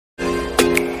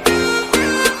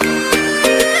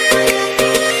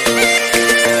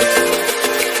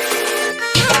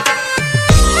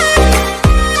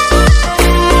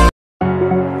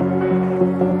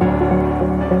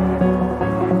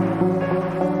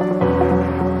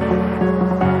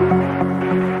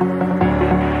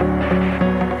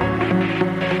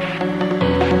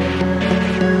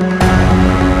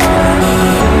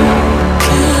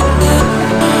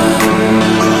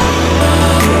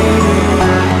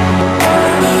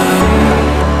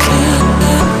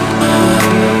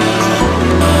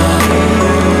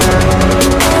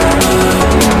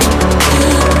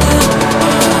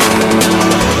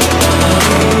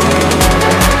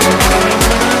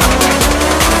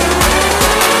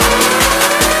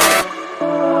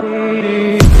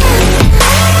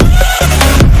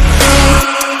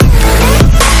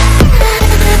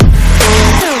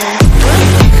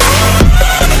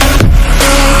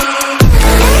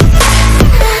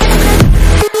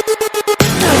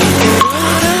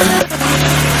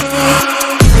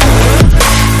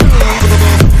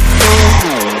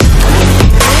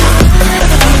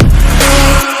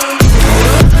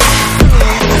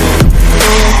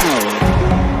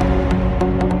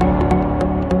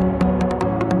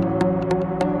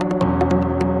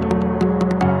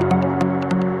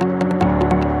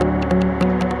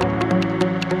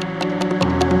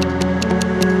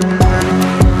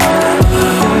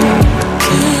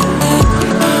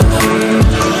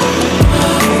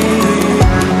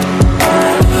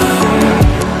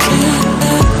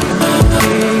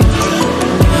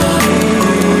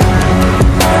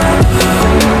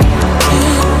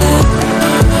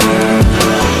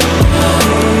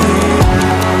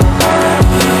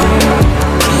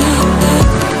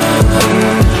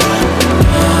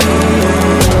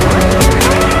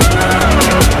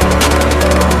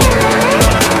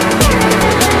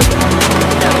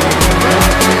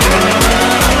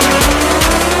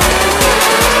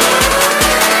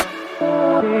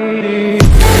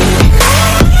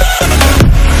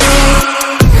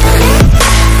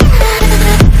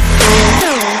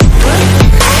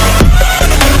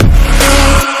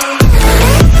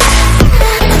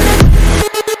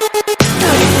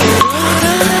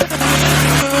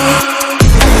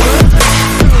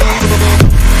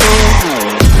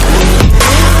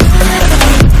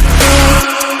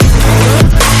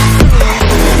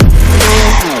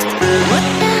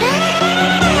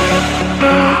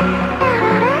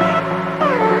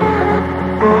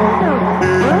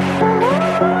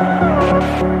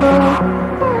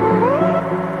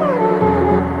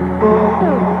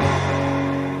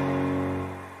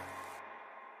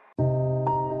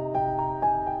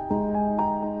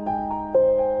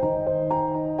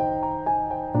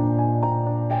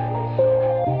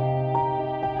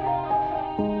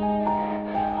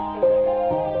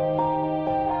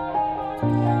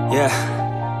Yeah.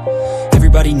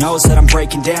 Everybody knows that I'm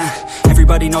breaking down.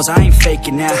 Everybody knows I ain't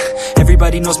faking now.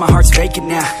 Everybody knows my heart's vacant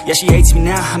now. Yeah, she hates me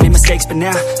now, I made mistakes but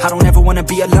now I don't ever wanna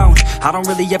be alone. I don't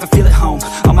really ever feel at home.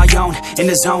 On my own, in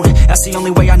the zone, that's the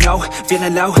only way I know.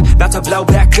 Feeling low, about to blow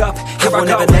back up. I won't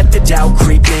ever let the doubt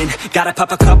creep in. Gotta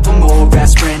pop a couple more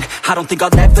aspirin. I don't think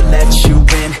I'll ever let you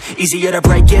in. Easier to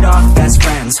break it off best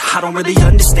friends. I don't really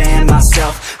understand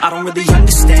myself. I don't really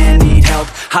understand, need help.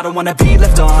 I don't wanna be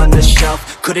left on the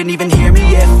shelf. Couldn't even hear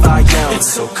me if I yelled.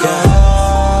 It's so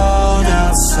cold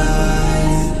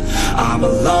outside, I'm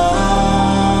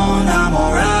alone, I'm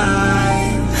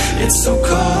alright. It's so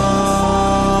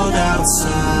cold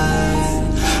outside,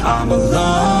 I'm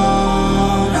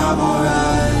alone, I'm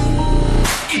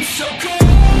alright. It's so cold.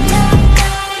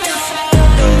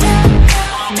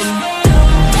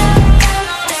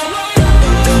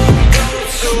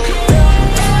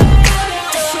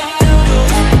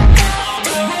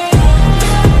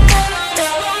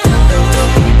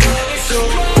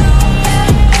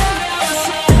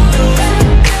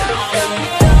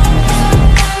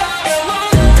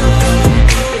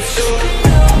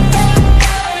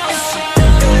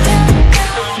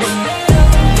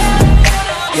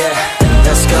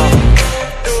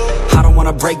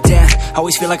 Break down,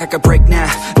 always feel like I could break now,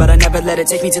 but I never let it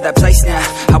take me to that place now.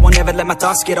 I won't ever let my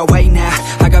thoughts get away now.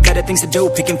 I got better things to do,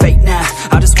 picking fate now.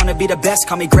 I just wanna be the best,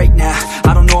 call me great now.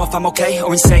 I don't know if I'm okay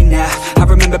or insane now. I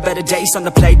remember better days on the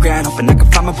playground, hoping I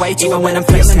can find my way. Even when I'm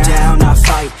feeling down, I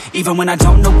fight. Even when I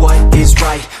don't know what is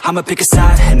right, I'ma pick a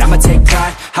side and I'ma take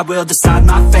pride. I will decide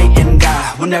my fate and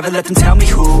I will never let them tell me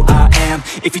who I am.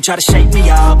 If you try to shake me,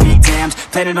 I'll be damned.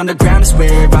 Planet on the ground is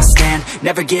where I stand.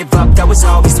 Never give up, that was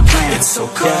always the plan. It's so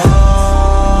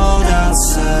cold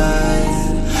outside,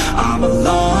 I'm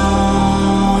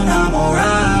alone, I'm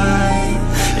alright.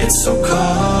 It's so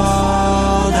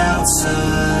cold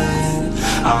outside,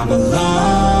 I'm alone.